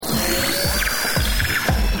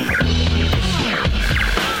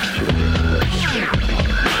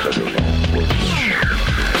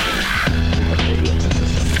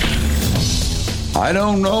I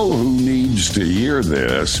don't know who needs to hear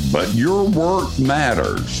this, but your work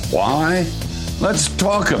matters. Why? Let's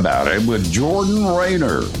talk about it with Jordan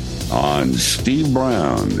Rayner on Steve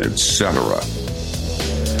Brown, etc.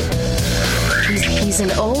 He's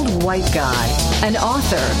an old white guy, an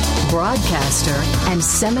author, broadcaster, and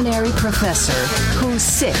seminary professor who's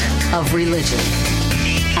sick of religion.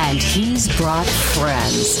 And he's brought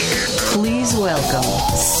friends. Please welcome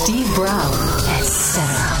Steve Brown,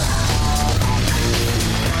 etc.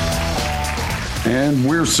 And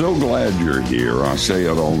we're so glad you're here. I say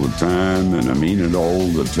it all the time, and I mean it all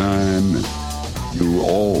the time. You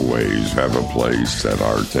always have a place at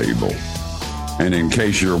our table. And in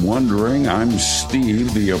case you're wondering, I'm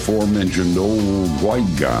Steve, the aforementioned old white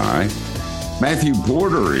guy. Matthew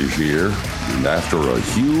Porter is here, and after a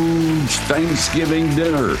huge Thanksgiving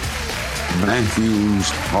dinner, Matthew's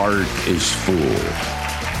heart is full.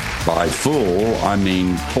 By full, I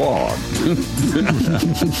mean clogged.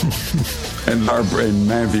 And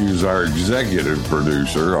Matthew's our executive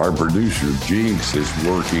producer. Our producer, Jinx, is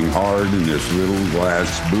working hard in this little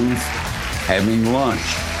glass booth, having lunch.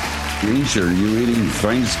 Jinx, are you eating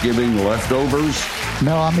Thanksgiving leftovers?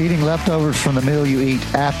 No, I'm eating leftovers from the meal you eat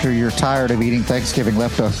after you're tired of eating Thanksgiving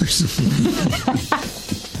leftovers.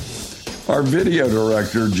 Our video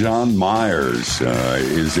director, John Myers,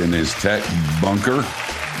 is in his tech bunker.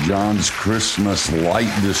 John's Christmas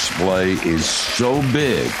light display is so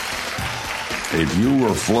big, if you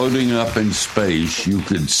were floating up in space, you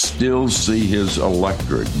could still see his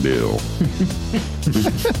electric bill.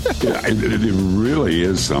 It really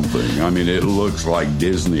is something. I mean, it looks like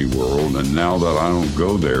Disney World, and now that I don't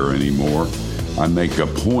go there anymore, I make a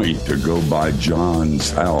point to go by John's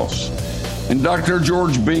house. And Dr.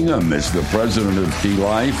 George Bingham is the president of Key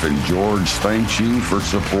Life, and George thanks you for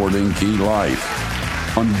supporting Key Life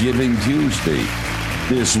on Giving Tuesday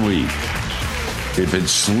this week. If it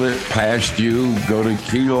slipped past you, go to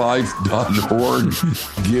keylife.org,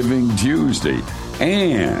 Giving Tuesday.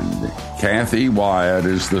 And Kathy Wyatt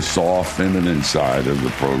is the soft, feminine side of the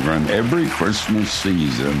program. Every Christmas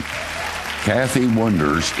season, Kathy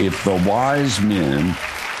wonders if the wise men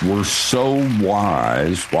were so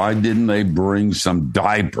wise, why didn't they bring some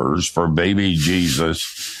diapers for baby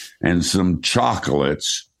Jesus and some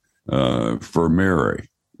chocolates for Mary?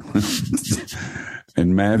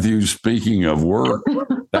 And Matthew, speaking of work,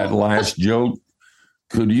 that last joke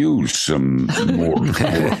could use some more.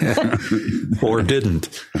 Or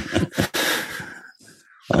didn't.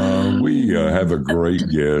 We have a great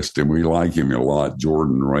guest, and we like him a lot,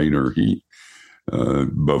 Jordan Rayner.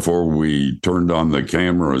 Before we turned on the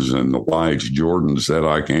cameras and the lights, Jordan said,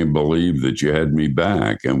 "I can't believe that you had me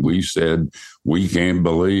back." And we said, "We can't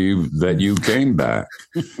believe that you came back."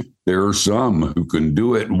 There are some who can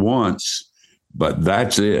do it once, but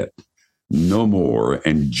that's it. No more.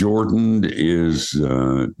 And Jordan is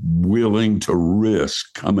willing to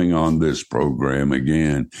risk coming on this program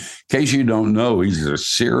again. In case you don't know, he's a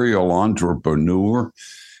serial entrepreneur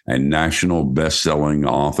and national best-selling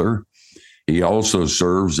author. He also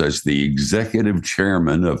serves as the executive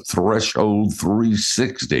chairman of Threshold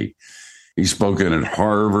 360. He's spoken at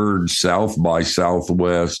Harvard, South by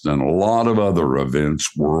Southwest, and a lot of other events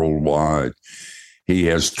worldwide. He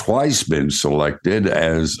has twice been selected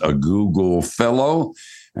as a Google Fellow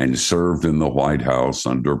and served in the White House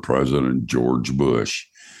under President George Bush.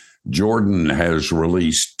 Jordan has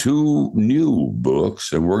released 2 new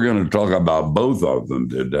books, and we're going to talk about both of them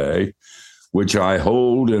today, which I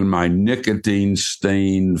hold in my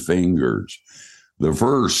nicotine-stained fingers. The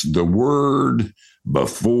first, The Word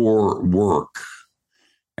Before Work,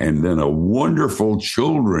 and then a wonderful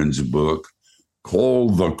children's book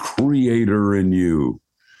called The Creator in You.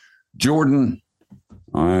 Jordan,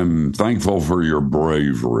 I'm thankful for your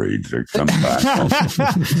bravery to come back.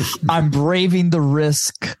 I'm braving the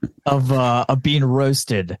risk of being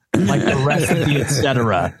roasted like the rest of the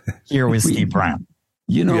etc. here with Steve Brown.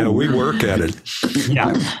 You know, yeah, we work at it.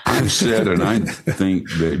 Yeah. I've said, and I think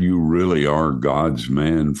that you really are God's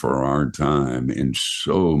man for our time in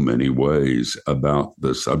so many ways about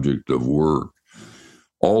the subject of work.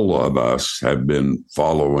 All of us have been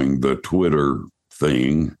following the Twitter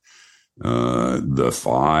thing, the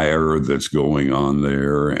fire that's going on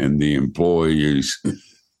there, and the employees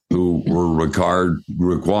who were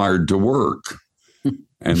required to work.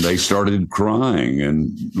 And they started crying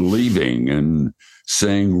and leaving and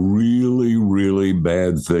saying really, really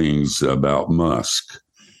bad things about Musk.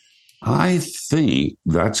 I think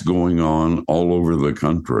that's going on all over the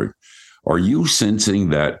country. Are you sensing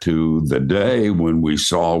that too? The day when we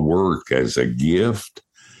saw work as a gift,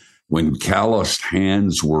 when calloused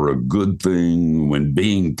hands were a good thing, when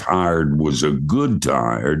being tired was a good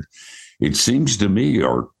tired, it seems to me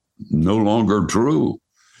are no longer true.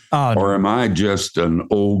 Or am I just an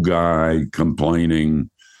old guy complaining?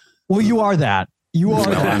 Well, you are that. You are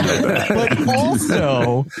that. But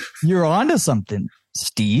also, you're onto something,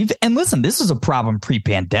 Steve. And listen, this is a problem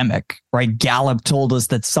pre-pandemic, right? Gallup told us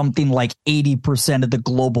that something like 80% of the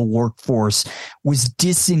global workforce was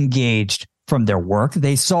disengaged from their work.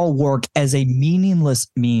 They saw work as a meaningless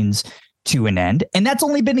means to an end. And that's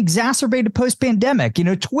only been exacerbated post-pandemic. You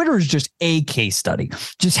know, Twitter is just a case study,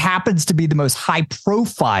 just happens to be the most high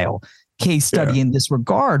profile case study in this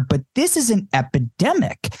regard. But this is an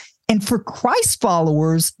epidemic. And for Christ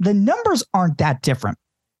followers, the numbers aren't that different,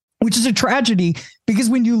 which is a tragedy, because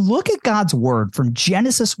when you look at God's word from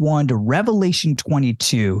Genesis 1 to Revelation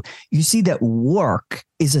 22, you see that work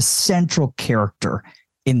is a central character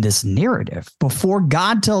in this narrative. Before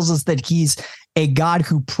God tells us that he's a God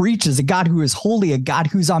who preaches, a God who is holy, a God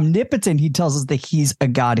who's omnipotent, he tells us that he's a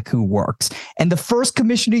God who works. And the first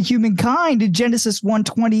commission to humankind in Genesis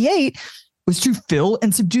 1:28 was to fill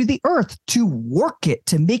and subdue the earth, to work it,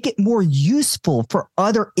 to make it more useful for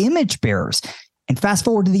other image bearers. And fast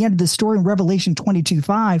forward to the end of the story in Revelation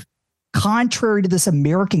 22:5, contrary to this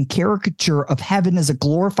American caricature of heaven as a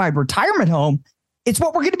glorified retirement home, it's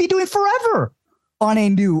what we're going to be doing forever on a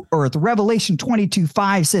new earth. Revelation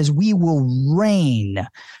 22:5 says we will reign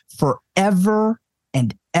forever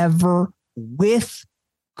and ever with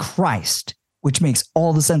Christ, which makes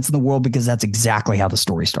all the sense in the world because that's exactly how the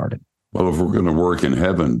story started. Well, if we're going to work in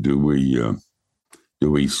heaven, do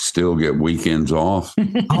we still get weekends off?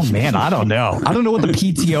 Oh, man, I don't know. I don't know what the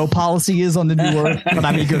PTO policy is on the new earth, but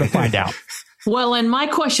I'm eager to find out. Well, and my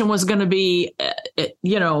question was going to be,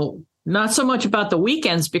 not so much about the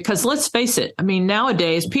weekends, because let's face it. I mean,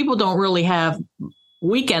 nowadays, people don't really have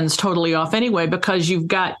weekends totally off anyway, because you've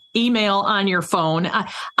got email on your phone.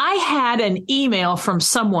 I had an email from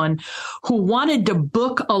someone who wanted to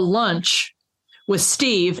book a lunch with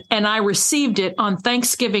Steve, and I received it on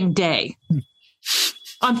Thanksgiving Day.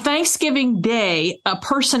 On Thanksgiving Day, a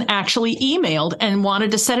person actually emailed and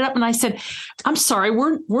wanted to set it up. And I said, I'm sorry,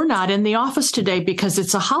 we're not in the office today because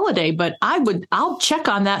it's a holiday, but I'll check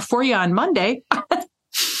on that for you on Monday.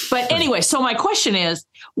 But anyway, so my question is,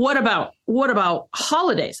 what about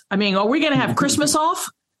holidays? I mean, are we going to have Christmas off?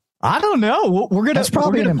 I don't know. We're going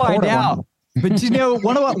to find out. But you know,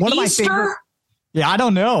 one of my favorite. Yeah, I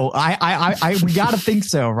don't know. We got to think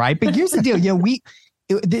so, right? But here's the deal. Yeah,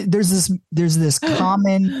 there's this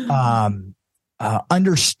common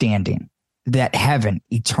understanding that heaven,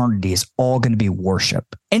 eternity is all going to be worship.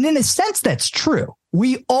 And in a sense, that's true.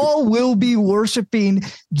 We all will be worshiping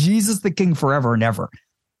Jesus the King forever and ever.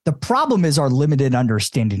 The problem is our limited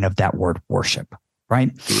understanding of that word worship,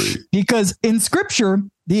 right? Because in Scripture,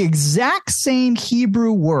 the exact same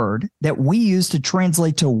Hebrew word that we use to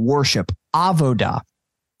translate to worship, avodah,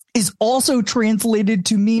 is also translated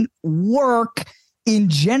to mean work in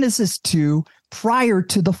Genesis 2 prior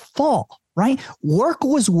to the fall, right? Work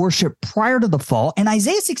was worship prior to the fall. And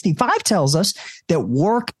Isaiah 65 tells us that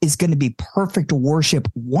work is going to be perfect worship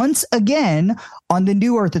once again on the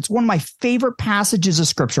new earth. It's one of my favorite passages of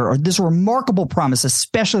Scripture, or this remarkable promise,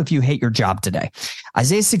 especially if you hate your job today.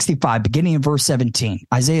 Isaiah 65, beginning in verse 17,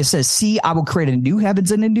 Isaiah says, "See, I will create a new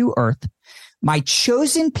heavens and a new earth. My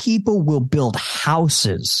chosen people will build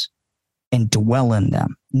houses and dwell in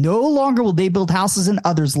them. No longer will they build houses and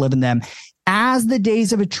others live in them. As the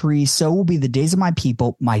days of a tree, so will be the days of my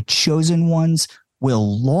people. My chosen ones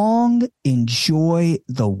will long enjoy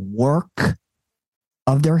the work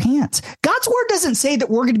of their hands." God's word doesn't say that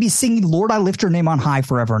we're going to be singing, "Lord, I lift your name on high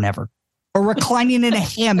forever and ever," or reclining in a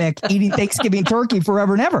hammock eating Thanksgiving turkey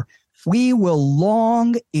forever and ever. We will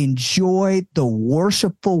long enjoy the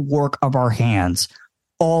worshipful work of our hands,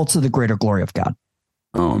 all to the greater glory of God.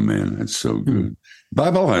 Oh, man, that's so good.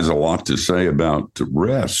 Bible has a lot to say about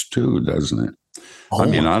rest, too, doesn't it? I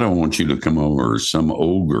mean, I don't want you to come over as some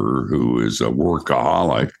ogre who is a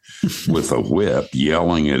workaholic with a whip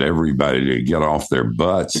yelling at everybody to get off their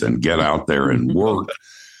butts and get out there and work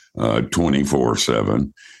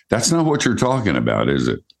 24/7. That's not what you're talking about, is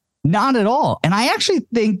it? Not at all. And I actually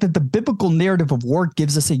think that the biblical narrative of work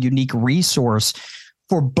gives us a unique resource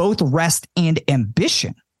for both rest and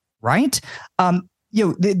ambition, right?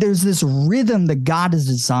 There's this rhythm that God has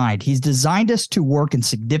designed. He's designed us to work in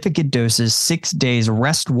significant doses, 6 days,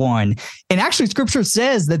 rest 1. And actually, Scripture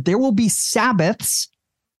says that there will be Sabbaths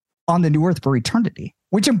on the new earth for eternity,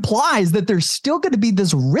 which implies that there's still going to be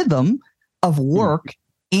this rhythm of work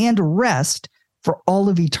and rest for all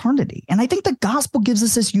of eternity. And I think the gospel gives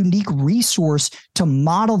us this unique resource to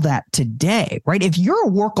model that today, right? If you're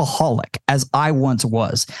a workaholic, as I once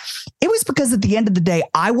was, it was because at the end of the day,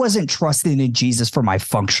 I wasn't trusting in Jesus for my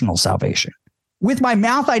functional salvation. With my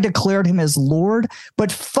mouth, I declared him as Lord,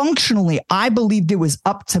 but functionally, I believed it was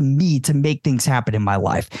up to me to make things happen in my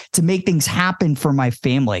life, to make things happen for my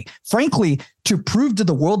family, frankly, to prove to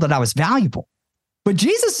the world that I was valuable. But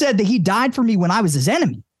Jesus said that he died for me when I was his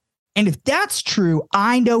enemy. And if that's true,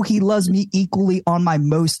 I know he loves me equally on my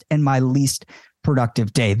most and my least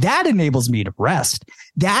productive day. That enables me to rest.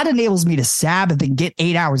 That enables me to Sabbath and get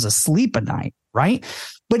 8 hours of sleep a night, right?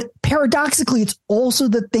 But paradoxically, it's also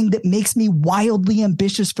the thing that makes me wildly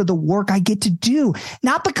ambitious for the work I get to do,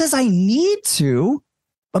 not because I need to,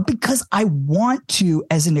 but because I want to,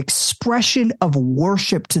 as an expression of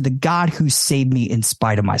worship to the God who saved me in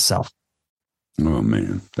spite of myself. Oh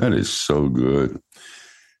man, that is so good.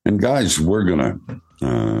 And guys, we're gonna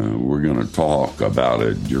talk about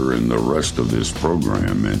it during the rest of this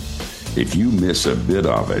program. And if you miss a bit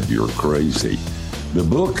of it, you're crazy. The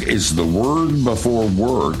book is The Word Before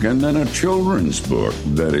Work, and then a children's book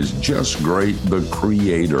that is just great, The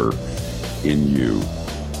Creator in You.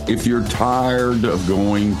 If you're tired of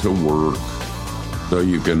going to work so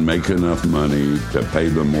you can make enough money to pay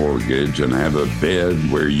the mortgage and have a bed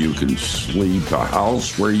where you can sleep, a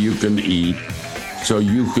house where you can eat, so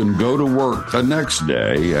you can go to work the next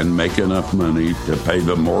day and make enough money to pay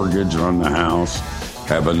the mortgage on the house,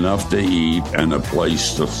 have enough to eat, and a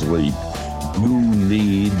place to sleep, you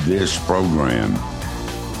need this program.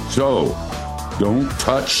 So don't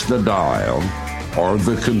touch the dial or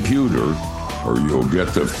the computer, or you'll get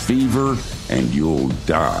the fever and you'll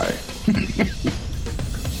die.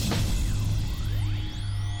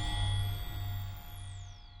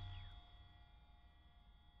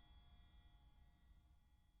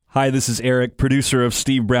 Hi, this is Eric, producer of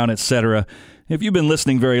Steve Brown, etc. If you've been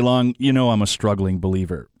listening very long, you know I'm a struggling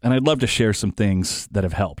believer, and I'd love to share some things that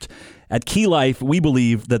have helped. At Key Life, we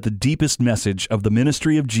believe that the deepest message of the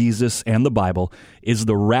ministry of Jesus and the Bible is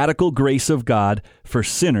the radical grace of God for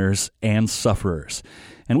sinners and sufferers.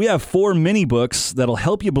 And we have 4 mini books that'll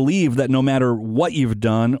help you believe that no matter what you've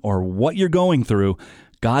done or what you're going through,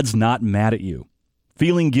 God's not mad at you.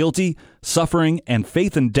 Feeling Guilty, Suffering, and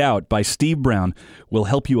Faith and Doubt by Steve Brown will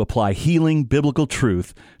help you apply healing biblical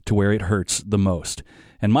truth to where it hurts the most.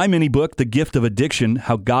 And my mini book, The Gift of Addiction,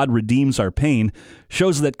 How God Redeems Our Pain,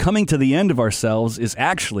 shows that coming to the end of ourselves is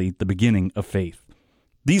actually the beginning of faith.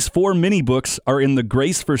 These 4 mini books are in the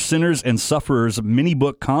Grace for Sinners and Sufferers mini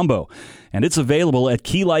book combo, and it's available at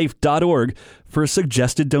keylife.org for a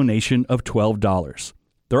suggested donation of $12.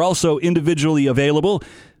 They're also individually available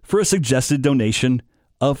for a suggested donation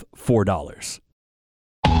of $4.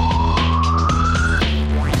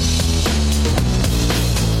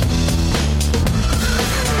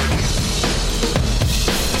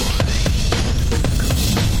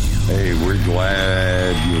 Hey, we're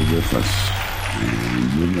glad you're with us.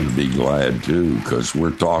 And you're going to be glad too, because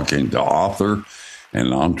we're talking to author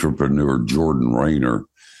and entrepreneur Jordan Raynor.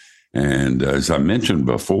 And as I mentioned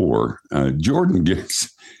before, Jordan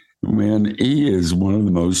he is one of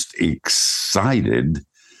the most excited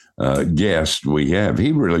guests we have.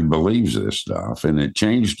 He really believes this stuff, and it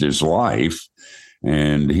changed his life,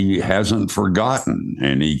 and he hasn't forgotten,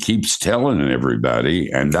 and he keeps telling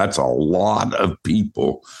everybody, and that's a lot of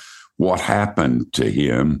people, what happened to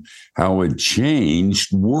him, how it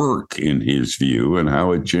changed work in his view, and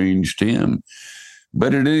how it changed him.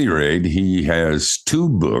 But at any rate, he has 2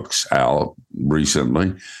 books out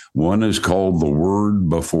recently. One is called The Word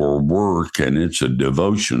Before Work, and it's a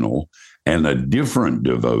devotional and a different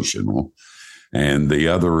devotional. And the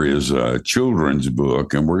other is a children's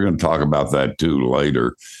book, and we're going to talk about that too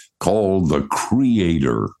later, called The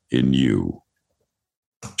Creator in You.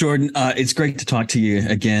 Jordan, it's great to talk to you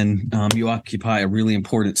again. You occupy a really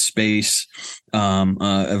important space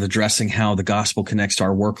of addressing how the gospel connects to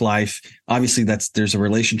our work life. Obviously, there's a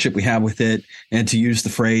relationship we have with it. And to use the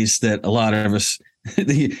phrase that a lot of us,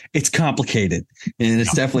 it's complicated, and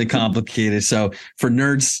it's definitely complicated. So for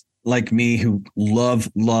nerds like me who love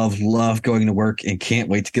going to work and can't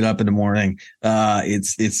wait to get up in the morning,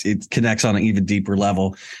 it connects on an even deeper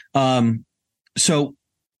level. So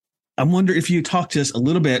I wonder if you talk to us a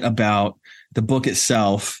little bit about the book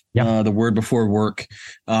itself, The Word Before Work.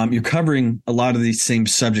 You're covering a lot of these same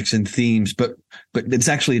subjects and themes, but it's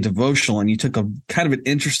actually a devotional, and you took a kind of an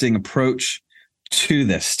interesting approach to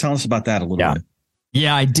this. Tell us about that a little bit.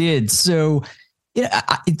 Yeah, I did. So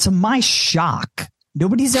to my shock,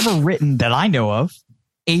 nobody's ever written that I know of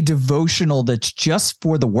a devotional that's just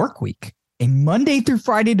for the work week. a Monday through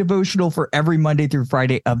Friday devotional for every Monday through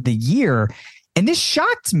Friday of the year. And this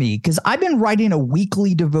shocked me because I've been writing a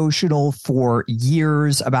weekly devotional for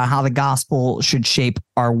years about how the gospel should shape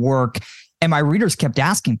our work. And my readers kept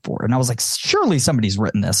asking for it. And I was like, surely somebody's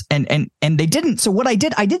written this. And they didn't. So what I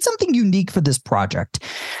did something unique for this project.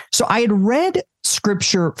 So I had read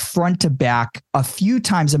scripture front to back a few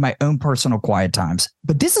times in my own personal quiet times.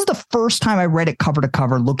 But this is the first time I read it cover to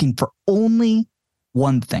cover, looking for only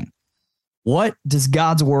one thing. What does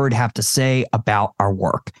God's word have to say about our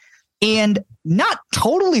work? And not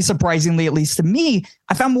totally surprisingly, at least to me,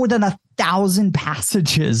 I found more than 1,000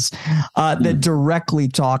 passages that directly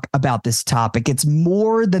talk about this topic. It's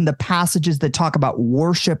more than the passages that talk about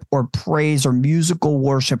worship or praise or musical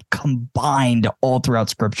worship combined all throughout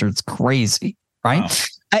Scripture. It's crazy, right?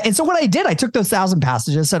 Wow. And so what I did, I took those 1,000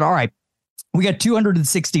 passages and said, all right, we got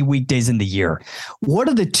 260 weekdays in the year. What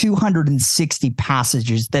are the 260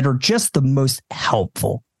 passages that are just the most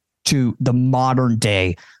helpful to the modern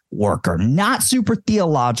day worker? Not super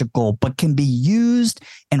theological, but can be used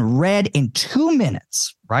and read in 2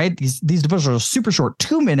 minutes, right? These devotionals are super short,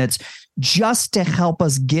 2 minutes, just to help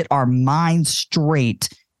us get our minds straight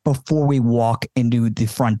before we walk into the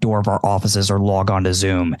front door of our offices or log on to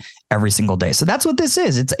Zoom every single day. So that's what this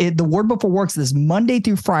is. It's the Word Before Works, this Monday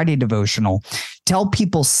through Friday devotional to help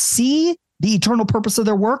people see the eternal purpose of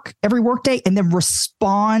their work every workday and then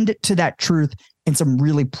respond to that truth in some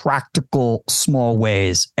really practical, small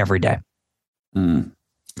ways every day.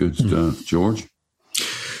 Good stuff. George?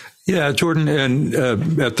 Yeah, Jordan, and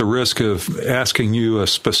at the risk of asking you a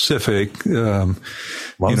specific,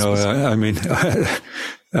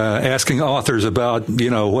 asking authors about,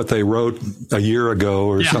 what they wrote a year ago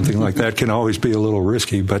or something like that can always be a little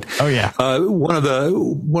risky. But one of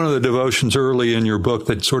the devotions early in your book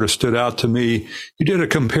that sort of stood out to me, you did a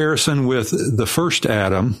comparison with the first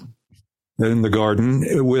Adam in the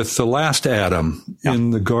garden with the last Adam in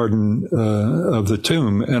the garden of the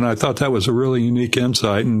tomb. And I thought that was a really unique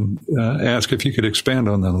insight, and ask if you could expand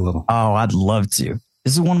on that a little. Oh, I'd love to.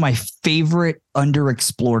 This is one of my favorite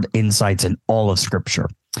underexplored insights in all of Scripture.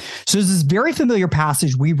 So there's this very familiar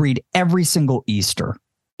passage we read every single Easter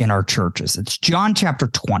in our churches. It's John chapter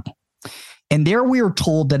 20. And there we are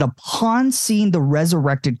told that upon seeing the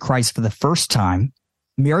resurrected Christ for the first time,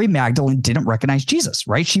 Mary Magdalene didn't recognize Jesus,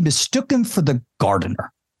 right? She mistook him for the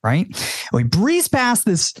gardener, right? We breeze past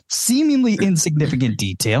this seemingly insignificant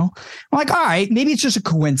detail. I'm like, all right, maybe it's just a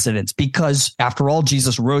coincidence because after all,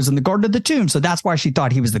 Jesus rose in the garden of the tomb. So that's why she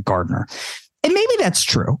thought he was the gardener. And maybe that's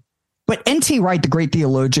true. But N.T. Wright, the great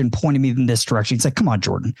theologian, pointed me in this direction. He's like, come on,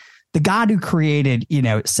 Jordan. The God who created,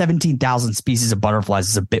 17,000 species of butterflies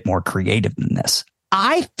is a bit more creative than this.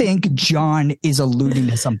 I think John is alluding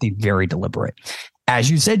to something very deliberate. As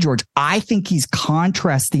you said, George, I think he's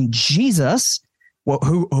contrasting Jesus,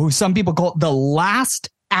 who some people call the last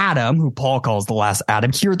Adam, who Paul calls the last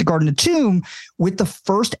Adam, here at the Garden of the Tomb, with the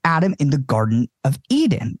first Adam in the Garden of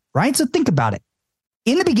Eden, right? So think about it.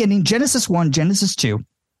 In the beginning, Genesis 1, Genesis 2,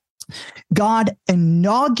 God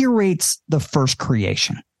inaugurates the first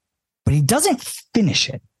creation, but he doesn't finish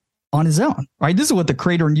it on his own, right? This is what the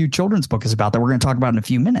Creator in You children's book is about that we're going to talk about in a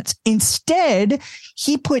few minutes. Instead,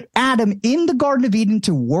 he put Adam in the Garden of Eden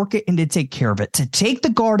to work it and to take care of it, to take the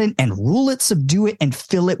garden and rule it, subdue it, and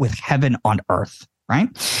fill it with heaven on earth, right?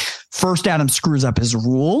 First, Adam screws up his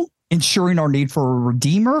rule, ensuring our need for a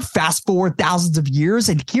redeemer. Fast forward thousands of years,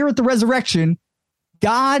 and here at the resurrection,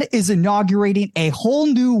 God is inaugurating a whole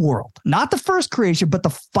new world, not the first creation, but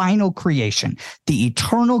the final creation, the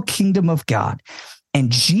eternal kingdom of God. And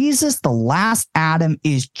Jesus, the last Adam,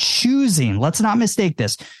 is choosing, let's not mistake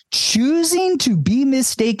this, choosing to be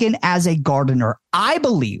mistaken as a gardener, I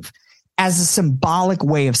believe, as a symbolic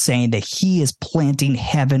way of saying that he is planting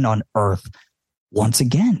heaven on earth once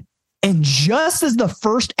again. And just as the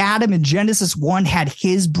first Adam in Genesis 1 had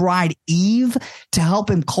his bride Eve to help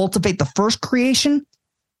him cultivate the first creation,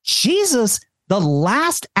 Jesus, the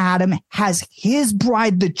last Adam, has his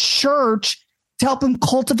bride, the church, to help him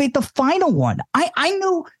cultivate the final one. I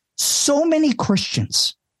know so many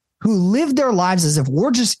Christians who live their lives as if we're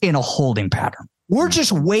just in a holding pattern. We're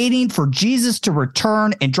just waiting for Jesus to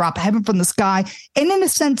return and drop heaven from the sky. And in a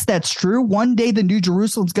sense, that's true. One day, the New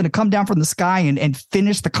Jerusalem's going to come down from the sky and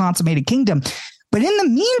finish the consummated kingdom. But in the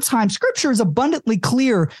meantime, Scripture is abundantly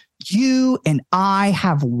clear. You and I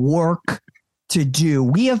have work to do.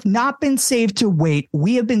 We have not been saved to wait.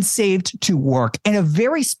 We have been saved to work, and a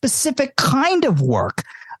very specific kind of work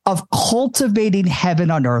of cultivating heaven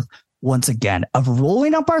on earth once again, of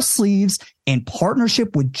rolling up our sleeves in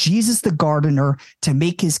partnership with Jesus the gardener to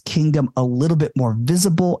make his kingdom a little bit more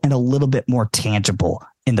visible and a little bit more tangible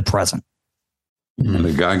in the present. And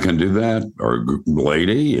the guy can do that, or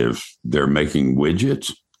lady, if they're making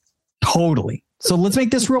widgets. Totally. So let's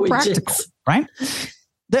make this real practical, right?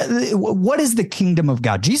 What is the kingdom of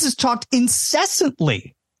God? Jesus talked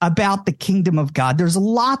incessantly about the kingdom of God. There's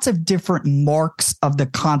lots of different marks of the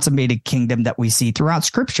consummated kingdom that we see throughout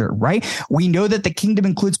Scripture, right? We know that the kingdom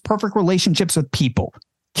includes perfect relationships with people.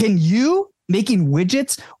 Can you, making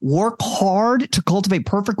widgets, work hard to cultivate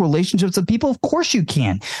perfect relationships with people? Of course you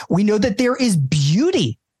can. We know that there is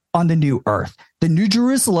beauty on the new earth. The New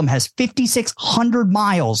Jerusalem has 5,600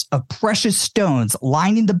 miles of precious stones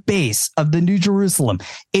lining the base of the New Jerusalem.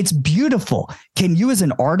 It's beautiful. Can you, as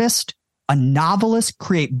an artist, a novelist,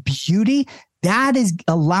 create beauty? That is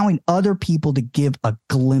allowing other people to give a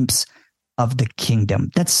glimpse of the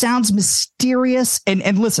kingdom. That sounds mysterious.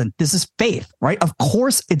 And listen, this is faith, right? Of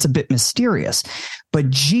course, it's a bit mysterious, but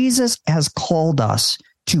Jesus has called us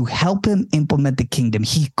to help him implement the kingdom.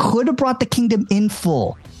 He could have brought the kingdom in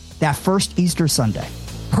full that first Easter Sunday,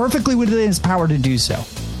 perfectly within his power to do so.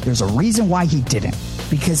 There's a reason why he didn't,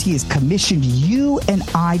 because he has commissioned you and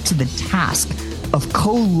I to the task of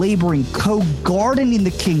co-laboring, co-gardening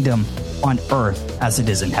the kingdom on earth as it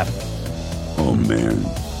is in heaven. Oh, man,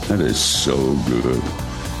 that is so good.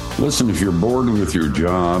 Listen, if you're bored with your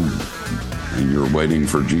job and you're waiting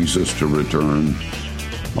for Jesus to return,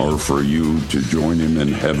 or for you to join him in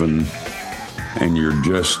heaven, and you're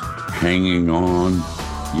just hanging on,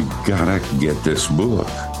 you gotta get this book.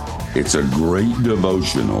 It's a great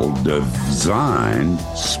devotional designed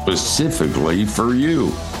specifically for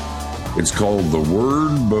you. It's called The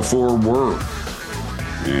Word Before Work,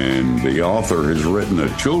 and the author has written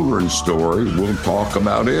a children's story. We'll talk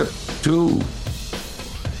about it too.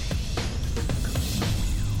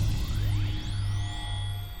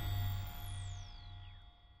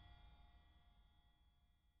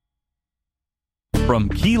 From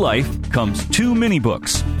Key Life comes 2 mini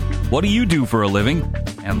books, What Do You Do for a Living?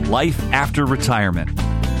 And Life After Retirement.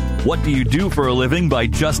 What Do You Do for a Living by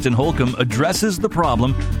Justin Holcomb addresses the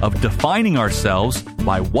problem of defining ourselves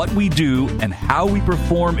by what we do and how we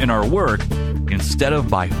perform in our work instead of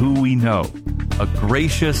by who we know. A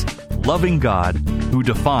gracious, loving God who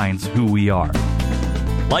defines who we are.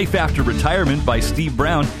 Life After Retirement by Steve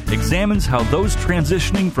Brown examines how those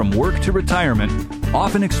transitioning from work to retirement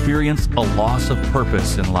often experience a loss of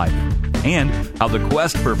purpose in life, and how the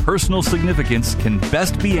quest for personal significance can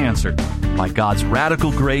best be answered by God's radical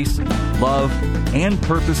grace, love, and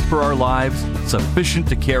purpose for our lives sufficient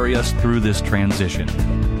to carry us through this transition.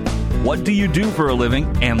 What Do You Do for a Living?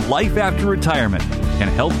 And Life After Retirement can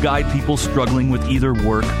help guide people struggling with either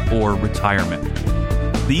work or retirement.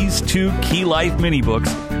 These 2 Key Life mini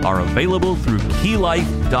books are available through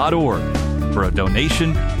keylife.org for a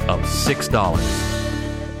donation of $6.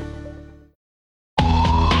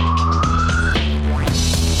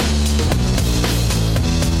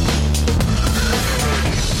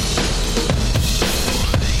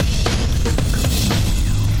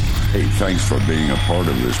 Hey, thanks for being a part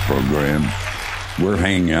of this program. We're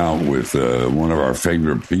hanging out with one of our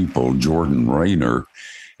favorite people, Jordan Raynor.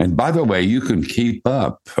 And by the way, you can keep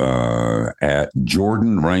up at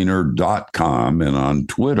jordanraynor.com and on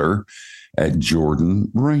Twitter at Jordan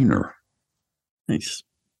Raynor. Thanks.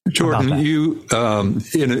 Jordan, you,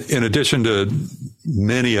 in addition to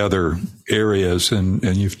many other areas,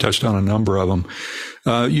 and you've touched on a number of them,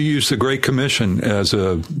 you use the Great Commission as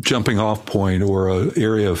a jumping off point or an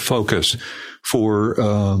area of focus for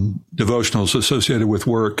devotionals associated with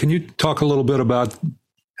work. Can you talk a little bit about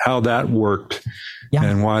how that worked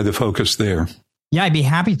and why the focus there? Yeah, I'd be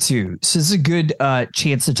happy to. So this is a good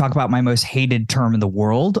chance to talk about my most hated term in the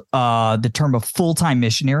world, the term of full-time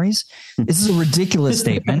missionaries. This is a ridiculous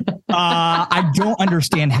statement. I don't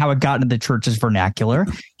understand how it got into the church's vernacular.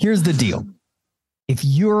 Here's the deal. If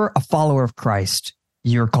you're a follower of Christ,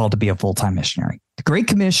 you're called to be a full-time missionary. The Great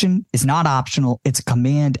Commission is not optional. It's a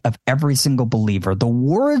command of every single believer. The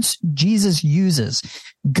words Jesus uses,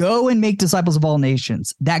 go and make disciples of all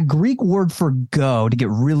nations. That Greek word for go, to get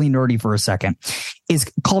really nerdy for a second,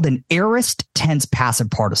 is called an aorist tense passive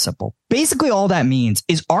participle. Basically, all that means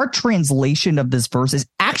is our translation of this verse is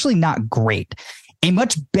actually not great. A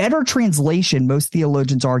much better translation, most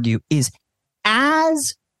theologians argue, is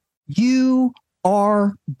as you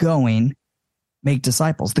are going, make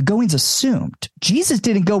disciples. The going's assumed. Jesus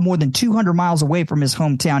didn't go more than 200 miles away from his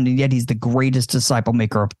hometown, and yet he's the greatest disciple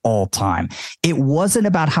maker of all time. It wasn't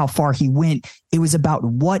about how far he went. It was about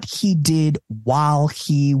what he did while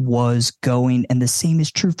he was going. And the same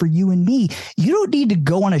is true for you and me. You don't need to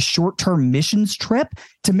go on a short-term missions trip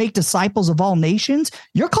to make disciples of all nations.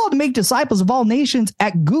 You're called to make disciples of all nations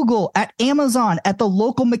at Google, at Amazon, at the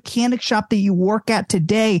local mechanic shop that you work at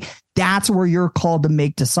today. That's where you're called to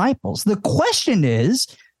make disciples. The question is,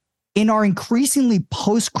 in our increasingly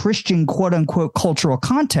post-Christian, quote unquote, cultural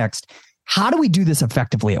context, how do we do this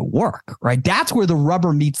effectively at work, right? That's where the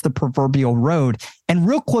rubber meets the proverbial road. And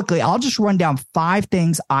real quickly, I'll just run down 5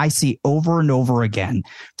 things I see over and over again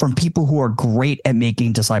from people who are great at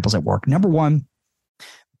making disciples at work. Number 1,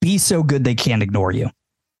 be so good they can't ignore you.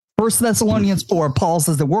 1 Thessalonians 4, Paul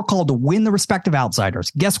says that we're called to win the respect of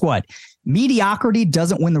outsiders. Guess what? Mediocrity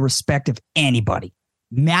doesn't win the respect of anybody.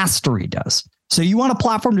 Mastery does. So you want a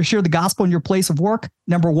platform to share the gospel in your place of work?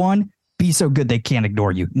 Number 1, be so good they can't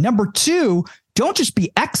ignore you. Number 2, don't just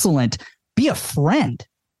be excellent, be a friend,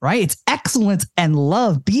 right? It's excellence and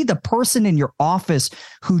love. Be the person in your office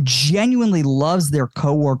who genuinely loves their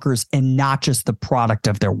coworkers and not just the product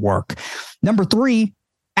of their work. Number 3,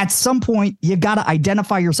 at some point, you got to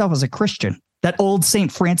identify yourself as a Christian. That old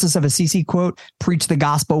St. Francis of Assisi quote, preach the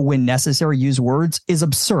gospel when necessary, use words, is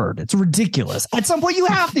absurd. It's ridiculous. At some point, you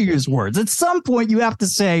have to use words. At some point, you have to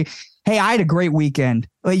say, hey, I had a great weekend.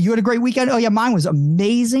 You had a great weekend? Oh, yeah, mine was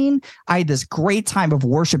amazing. I had this great time of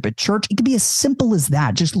worship at church. It could be as simple as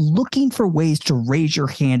that, just looking for ways to raise your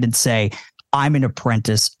hand and say, I'm an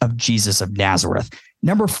apprentice of Jesus of Nazareth.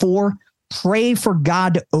 Number 4, pray for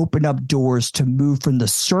God to open up doors to move from the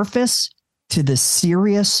surface to the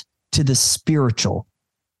serious to the spiritual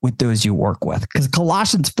with those you work with. Because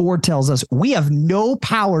Colossians 4 tells us we have no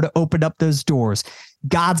power to open up those doors.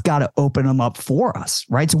 God's got to open them up for us,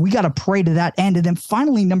 right? So we got to pray to that end. And then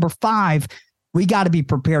finally, number 5, we got to be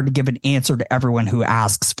prepared to give an answer to everyone who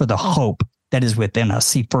asks for the hope that is within us.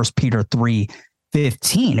 See 1 Peter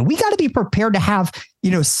 3:15. And we got to be prepared to have,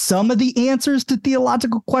 some of the answers to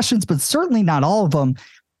theological questions, but certainly not all of them.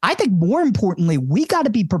 I think more importantly, we got to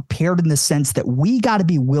be prepared in the sense that we got to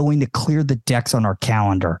be willing to clear the decks on our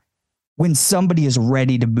calendar when somebody is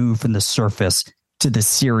ready to move from the surface to the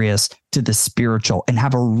serious, to the spiritual, and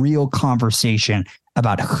have a real conversation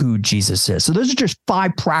about who Jesus is. So those are just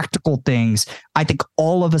 5 practical things I think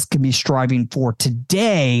all of us can be striving for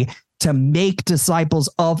today to make disciples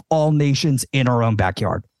of all nations in our own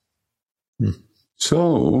backyard.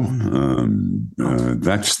 So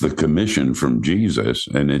that's the commission from Jesus,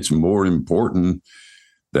 and it's more important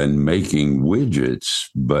than making widgets,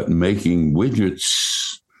 but making widgets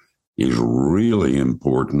is really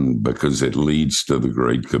important because it leads to the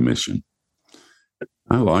Great Commission.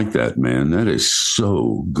 I like that, man. That is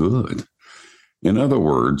so good. In other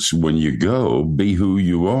words, when you go, be who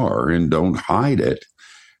you are and don't hide it.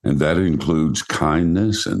 And that includes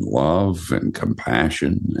kindness and love and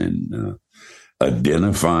compassion and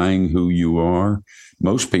identifying who you are.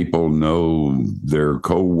 Most people know their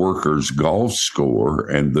coworkers' golf score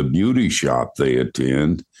and the beauty shop they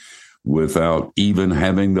attend without even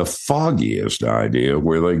having the foggiest idea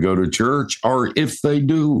where they go to church or if they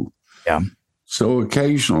do. Yeah. So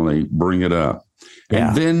occasionally bring it up. Yeah.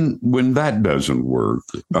 And then when that doesn't work,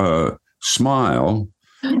 smile.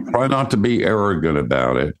 Try not to be arrogant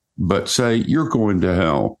about it, but say, you're going to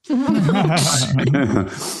hell.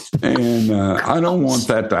 And I don't want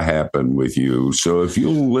that to happen with you. So if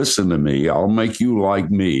you'll listen to me, I'll make you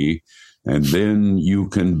like me. And then you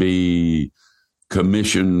can be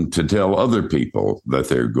commissioned to tell other people that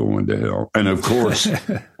they're going to hell. And of course,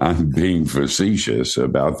 I'm being facetious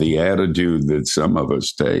about the attitude that some of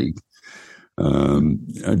us take.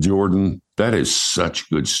 Jordan, that is such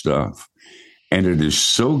good stuff. And it is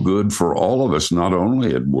so good for all of us, not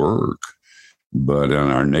only at work, but in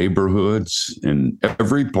our neighborhoods, in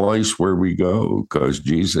every place where we go, because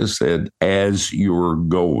Jesus said, as you're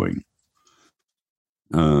going.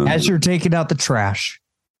 As you're taking out the trash,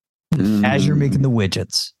 as you're making the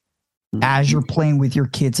widgets, as you're playing with your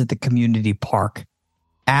kids at the community park,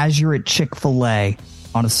 as you're at Chick-fil-A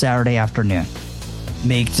on a Saturday afternoon,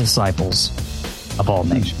 make disciples of all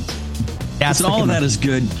nations. That's all of that is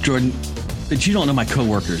good, Jordan. But you don't know my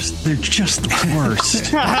coworkers. They're just the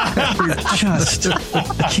worst. I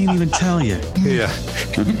can't even tell you. Yeah.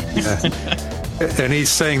 And he's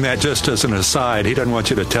saying that just as an aside. He doesn't want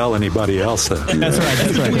you to tell anybody else that. That's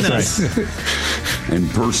right.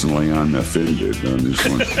 And personally, I'm offended on this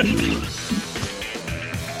one.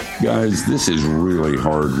 Guys, this is really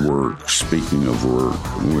hard work. Speaking of work,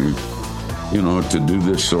 To do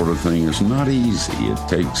this sort of thing is not easy. It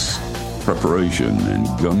takes preparation and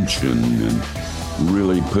gumption and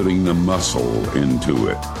really putting the muscle into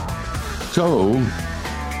it. So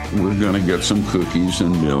we're going to get some cookies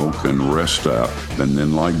and milk and rest up. And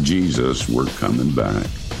then, like Jesus, we're coming back.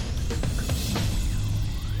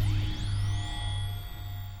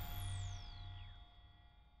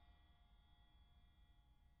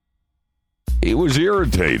 He was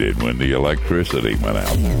irritated when the electricity went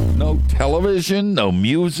out. No television, no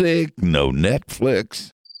music, no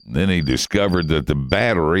Netflix. Then he discovered that the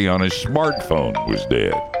battery on his smartphone was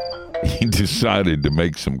dead. He decided to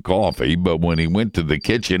make some coffee, but when he went to the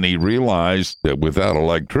kitchen, he realized that without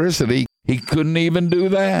electricity, he couldn't even do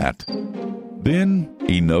that. Then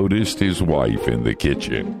he noticed his wife in the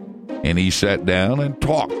kitchen, and he sat down and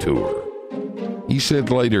talked to her. He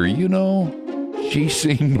said later, she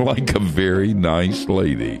seemed like a very nice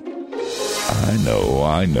lady.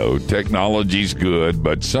 I know, technology's good,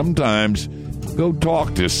 but sometimes go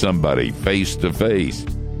talk to somebody face to face.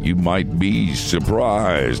 You might be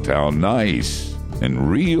surprised how nice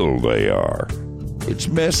and real they are. It's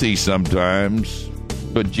messy sometimes,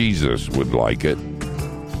 but Jesus would like it.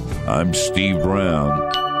 I'm Steve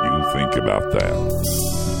Brown. You think about that.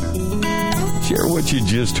 Share what you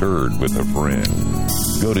just heard with a friend.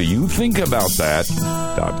 Go to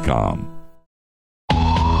youthinkaboutthat.com.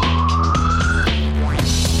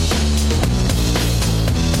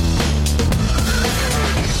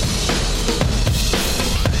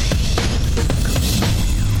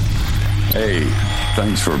 Hey,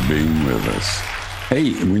 thanks for being with us.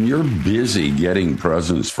 Hey, when you're busy getting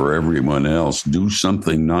presents for everyone else, do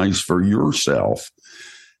something nice for yourself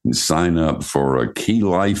and sign up for a Key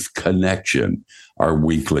Life Connection, our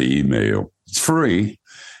weekly email. It's free.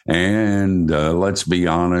 And let's be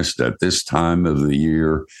honest, at this time of the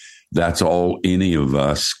year, that's all any of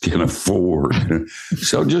us can afford.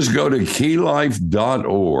 So just go to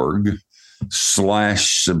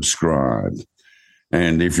keylife.org/subscribe.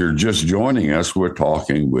 And if you're just joining us, we're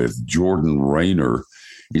talking with Jordan Raynor.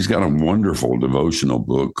 He's got a wonderful devotional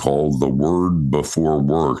book called The Word Before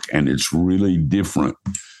Work, and it's really different.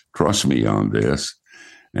 Trust me on this.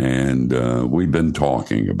 And we've been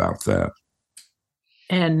talking about that.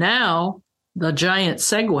 And now the giant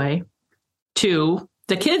segue to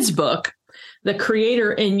the kids' book, The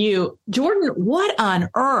Creator in You. Jordan, what on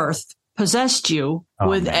earth possessed you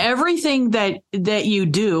with everything that you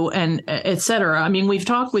do and et cetera? I mean, we've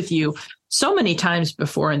talked with you so many times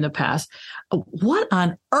before in the past. What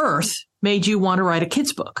on earth made you want to write a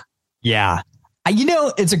kids' book? Yeah.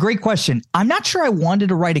 It's a great question. I'm not sure I wanted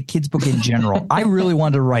to write a kids' book in general. I really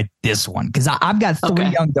wanted to write this one because I've got three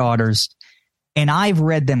young daughters. And I've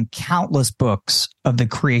read them countless books of the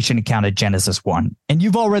creation account of Genesis 1. And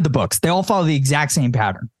you've all read the books. They all follow the exact same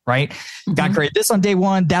pattern, right? Mm-hmm. God created this on day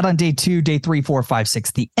 1, that on day 2, day 3, 4, 5,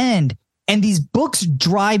 6, the end. And these books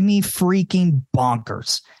drive me freaking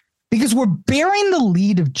bonkers because we're bearing the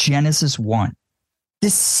lead of Genesis 1. The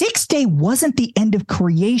 6th day wasn't the end of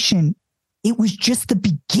creation. It was just the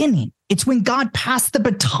beginning. It's when God passed the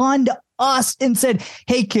baton to us and said,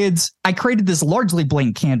 hey, kids, I created this largely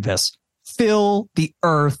blank canvas. Fill the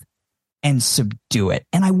earth and subdue it.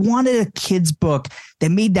 And I wanted a kid's book that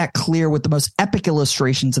made that clear with the most epic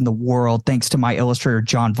illustrations in the world, thanks to my illustrator,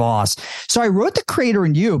 John Voss. So I wrote The Creator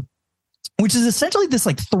in You, which is essentially this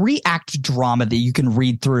 3-act drama that you can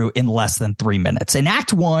read through in less than 3 minutes. In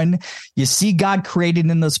Act 1, you see God created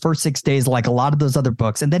in those first 6 days, like a lot of those other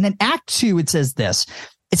books. And then in Act 2, it says this.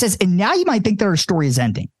 It says, and now you might think that our story is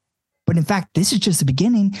ending. But in fact, this is just the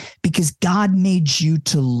beginning because God made you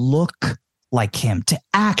to look like him, to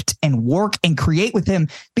act and work and create with him.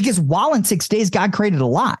 Because while in 6 days, God created a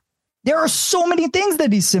lot. There are so many things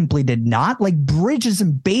that he simply did not, like bridges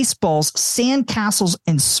and baseballs, sandcastles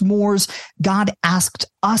and s'mores. God asked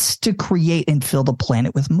us to create and fill the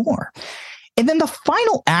planet with more. And then the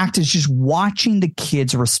final act is just watching the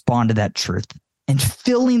kids respond to that truth and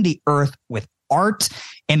filling the earth with art.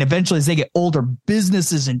 And eventually, as they get older,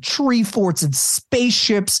 businesses and tree forts and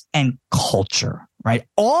spaceships and culture, right?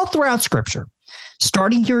 All throughout Scripture.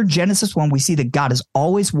 Starting here in Genesis 1, we see that God has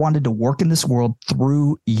always wanted to work in this world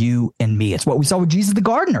through you and me. It's what we saw with Jesus the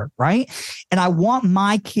gardener, right? And I want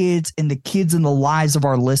my kids and the kids in the lives of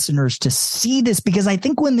our listeners to see this because I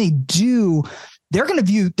think when they do, they're going to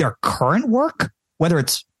view their current work, whether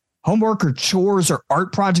it's homework or chores or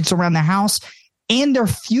art projects around the house, and their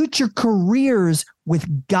future careers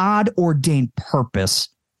with God-ordained purpose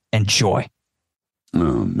and joy.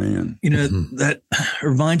 Oh, man. That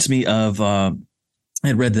reminds me of, I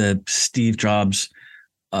had read the Steve Jobs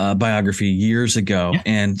biography years ago,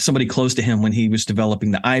 and somebody close to him when he was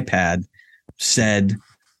developing the iPad said,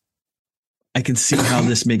 I can see how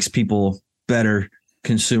this makes people better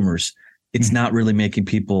consumers. It's not really making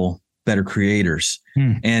people better creators.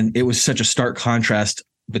 And it was such a stark contrast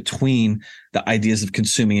between the ideas of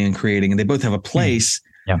consuming and creating. And they both have a place,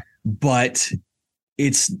 but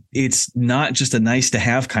it's not just a nice to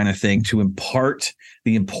have kind of thing to impart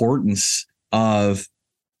the importance of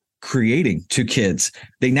creating to kids.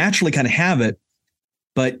 They naturally kind of have it,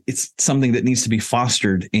 but it's something that needs to be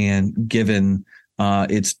fostered and given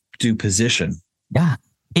its due position. Yeah.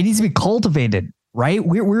 It needs to be cultivated, right?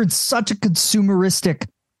 We're in such a consumeristic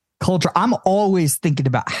culture. I'm always thinking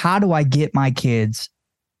about how do I get my kids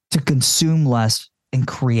to consume less and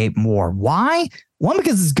create more? Why? One,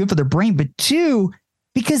 because it's good for their brain, but two,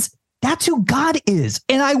 because that's who God is.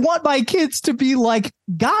 And I want my kids to be like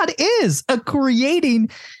God is, a creating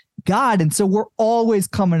God. And so we're always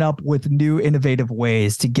coming up with new innovative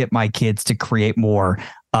ways to get my kids to create more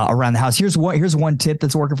around the house. Here's one tip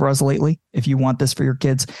that's working for us lately. If you want this for your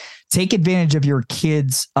kids, take advantage of your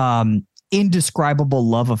kids' indescribable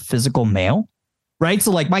love of physical mail, right?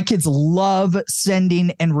 So like my kids love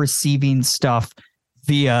sending and receiving stuff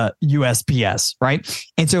via USPS, right?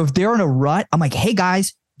 And so if they're in a rut, I'm like, hey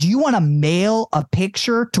guys, do you want to mail a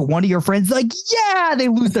picture to one of your friends? Like, yeah, they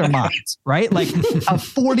lose their minds, right? Like a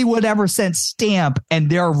 40 whatever cent stamp and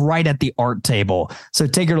they're right at the art table. So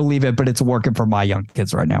take it or leave it, but it's working for my young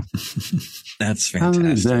kids right now. That's fantastic. How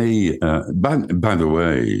did they, by the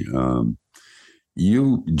way,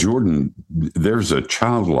 you, Jordan, there's a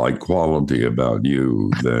childlike quality about you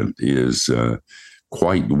that is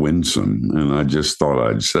quite winsome. And I just thought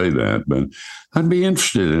I'd say that, but I'd be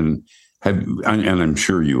interested in, and I'm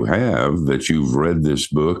sure you have, that you've read this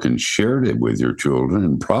book and shared it with your children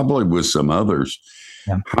and probably with some others.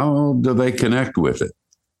 Yeah. How do they connect with it?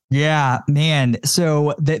 Yeah, man.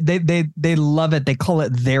 So they love it. They call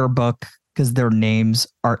it their book because their names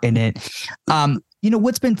are in it.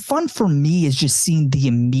 What's been fun for me is just seeing the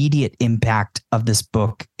immediate impact of this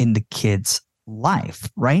book in the kids' life,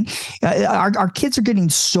 right? Our kids are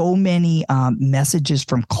getting so many messages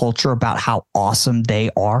from culture about how awesome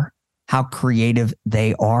they are, how creative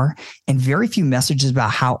they are, and very few messages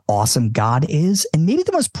about how awesome God is. And maybe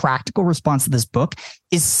the most practical response to this book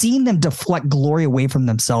is seeing them deflect glory away from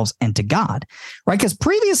themselves and to God, right? Because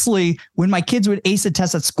previously, when my kids would ace a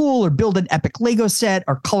test at school or build an epic Lego set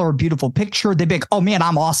or color a beautiful picture, they'd be like, oh man,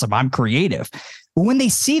 I'm awesome, I'm creative. But when they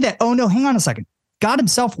see that, oh no, hang on a second, God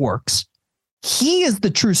himself works. He is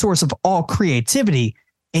the true source of all creativity.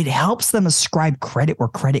 It helps them ascribe credit where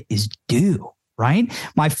credit is due. Right?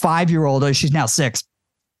 My 5-year-old, she's now 6.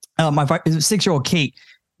 My 6-year-old Kate,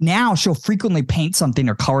 now she'll frequently paint something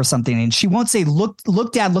or color something. And she won't say, look,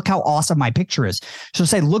 Dad, look how awesome my picture is. She'll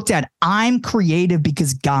say, look, Dad, I'm creative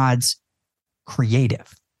because God's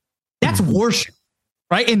creative. That's worship,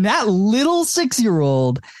 right? And that little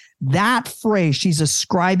 6-year-old, that phrase, she's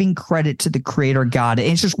ascribing credit to the creator God. And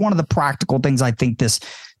it's just one of the practical things I think this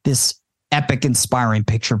epic, inspiring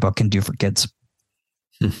picture book can do for kids.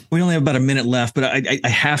 We only have about a minute left, but I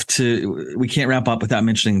have to, we can't wrap up without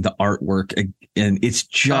mentioning the artwork. And it's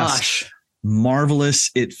just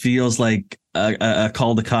marvelous. It feels like a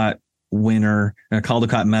Caldecott winner, a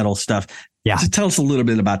Caldecott medal stuff. Yeah. So tell us a little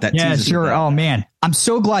bit about that. Yeah, sure. Oh man. I'm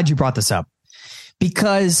so glad you brought this up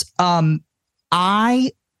because in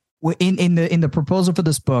the proposal for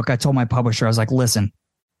this book, I told my publisher, I was like, listen,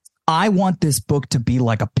 I want this book to be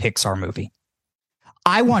like a Pixar movie.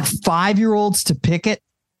 I want 5-year-olds to pick it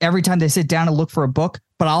every time they sit down and look for a book,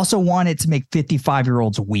 but I also want it to make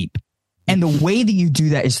 55-year-olds weep. And the way that you do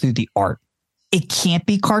that is through the art. It can't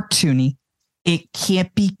be cartoony. It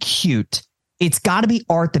can't be cute. It's got to be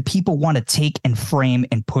art that people want to take and frame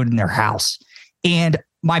and put in their house. And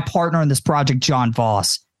my partner in this project, John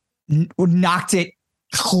Voss, knocked it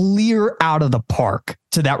clear out of the park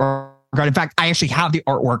to that regard. In fact, I actually have the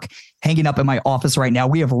artwork hanging up in my office right now.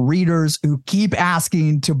 We have readers who keep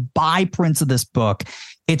asking to buy prints of this book.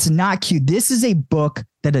 It's not cute. This is a book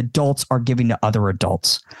that adults are giving to other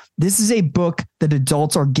adults. This is a book that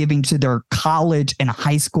adults are giving to their college and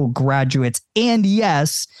high school graduates. And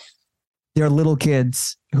yes, they're little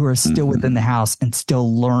kids who are still within the house and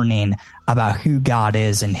still learning about who God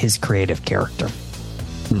is and his creative character.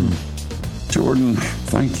 Jordan,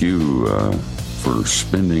 thank you for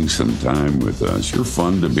spending some time with us. You're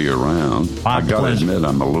fun to be around. I got to admit,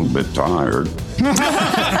 I'm a little bit tired.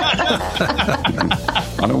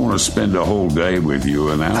 I don't want to spend a whole day with you.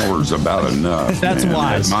 An hour's about enough. That's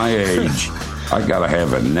wise. At my age, I got to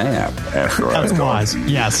have a nap after That's wise.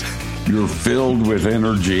 Yes. You're filled with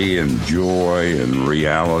energy and joy and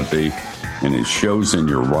reality, and it shows in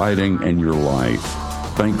your writing and your life.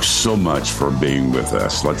 thanks so much for being with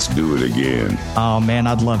us. Let's do it again. Oh, man,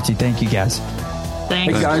 I'd love to. Thank you, guys.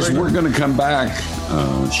 Thanks. Hey, guys, we're going to come back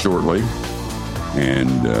shortly,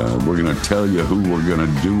 and we're going to tell you who we're going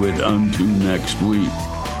to do it unto next week,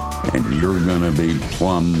 and you're going to be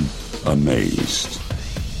plumb amazed.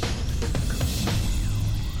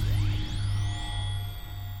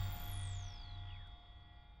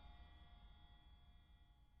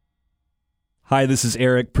 Hi, this is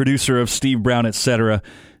Eric, producer of Steve Brown, etc.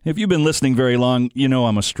 If you've been listening very long, you know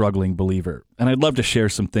I'm a struggling believer, and I'd love to share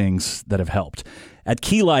some things that have helped. At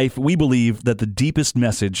Key Life, we believe that the deepest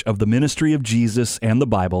message of the ministry of Jesus and the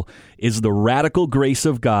Bible is the radical grace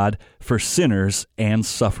of God for sinners and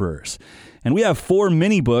sufferers. And we have 4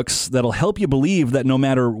 mini books that'll help you believe that no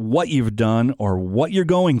matter what you've done or what you're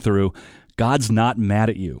going through, God's not mad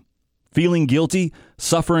at you. Feeling Guilty,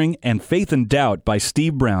 Suffering, and Faith and Doubt by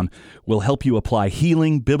Steve Brown will help you apply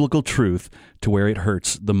healing biblical truth to where it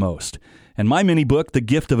hurts the most. And my mini book, The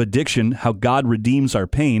Gift of Addiction, How God Redeems Our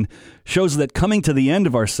Pain, shows that coming to the end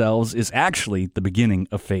of ourselves is actually the beginning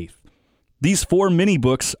of faith. These 4 mini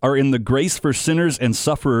books are in the Grace for Sinners and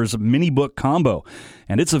Sufferers mini book combo,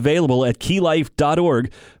 and it's available at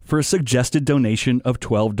keylife.org for a suggested donation of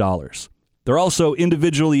 $12. They're also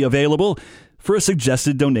individually available for a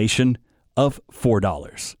suggested donation of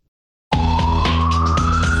 $4.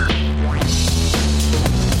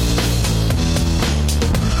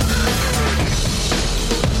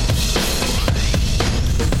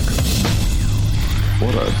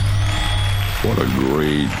 What a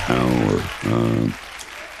great hour.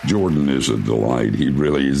 Jordan is a delight. He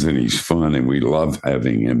really is, and he's fun, and we love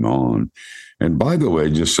having him on. And by the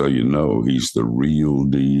way, just so you know, he's the real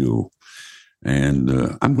deal. And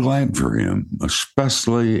I'm glad for him,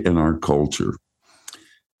 especially in our culture.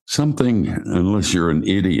 Something, unless you're an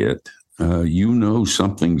idiot, you know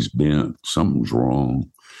something's bent, something's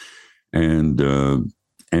wrong. And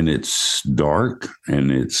it's dark,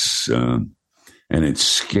 and it's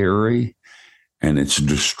scary, and it's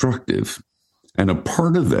destructive. And a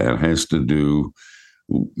part of that has to do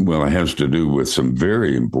with some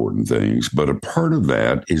very important things, but a part of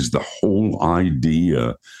that is the whole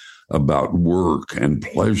idea about work and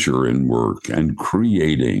pleasure in work and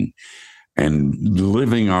creating and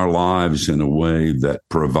living our lives in a way that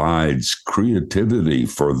provides creativity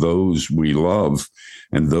for those we love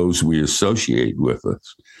and those we associate with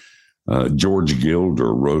us. George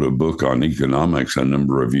Gilder wrote a book on economics a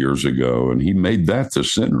number of years ago, and he made that the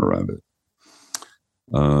center of it.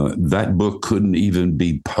 That book couldn't even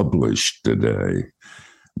be published today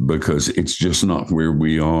because it's just not where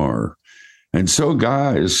we are. And so,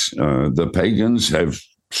 guys, the pagans have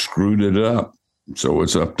screwed it up. So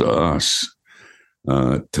it's up to us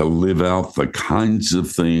to live out the kinds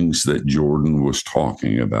of things that Jordan was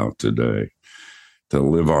talking about today, to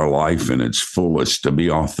live our life in its fullest, to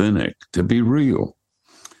be authentic, to be real,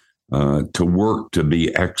 to work, to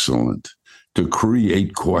be excellent, to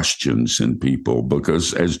create questions in people.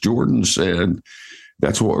 Because as Jordan said,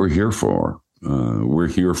 that's what we're here for. We're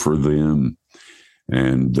here for them.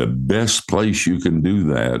 And the best place you can do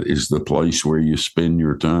that is the place where you spend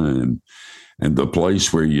your time. And the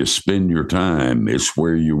place where you spend your time is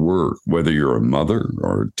where you work, whether you're a mother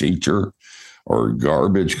or a teacher or a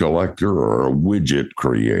garbage collector or a widget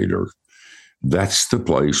creator. That's the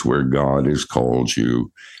place where God has called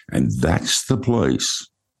you. And that's the place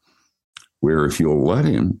where, if you'll let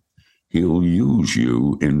him, he'll use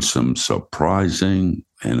you in some surprising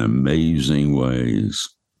and amazing ways.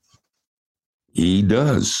 He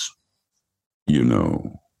does, you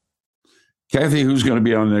know. Kathy, who's going to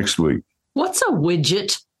be on next week? What's a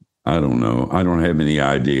widget? I don't know. I don't have any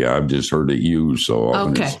idea. I've just heard it used so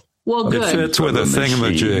often. Okay. Well, good. It fits with a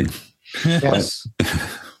thingamajig. Yes.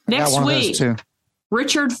 Next week,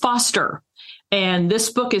 Richard Foster. And this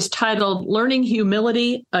book is titled Learning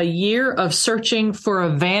Humility, A Year of Searching for a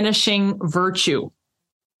Vanishing Virtue.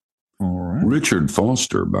 All right. Richard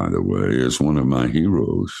Foster, by the way, is one of my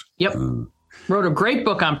heroes. Yep. Wrote a great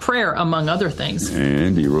book on prayer, among other things.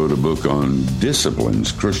 And he wrote a book on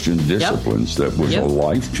disciplines, Christian disciplines, that was a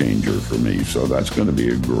life changer for me. So that's going to be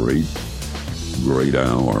a great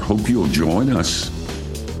hour. Hope you'll join us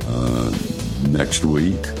next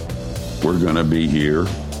week. We're going to be here,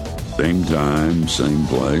 same time, same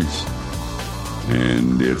place.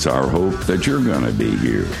 And it's our hope that you're going to be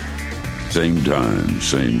here, same time,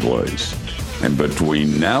 same place. And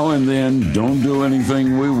between now and then, don't do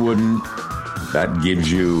anything we wouldn't. That gives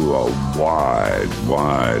you a wide,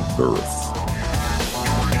 wide berth.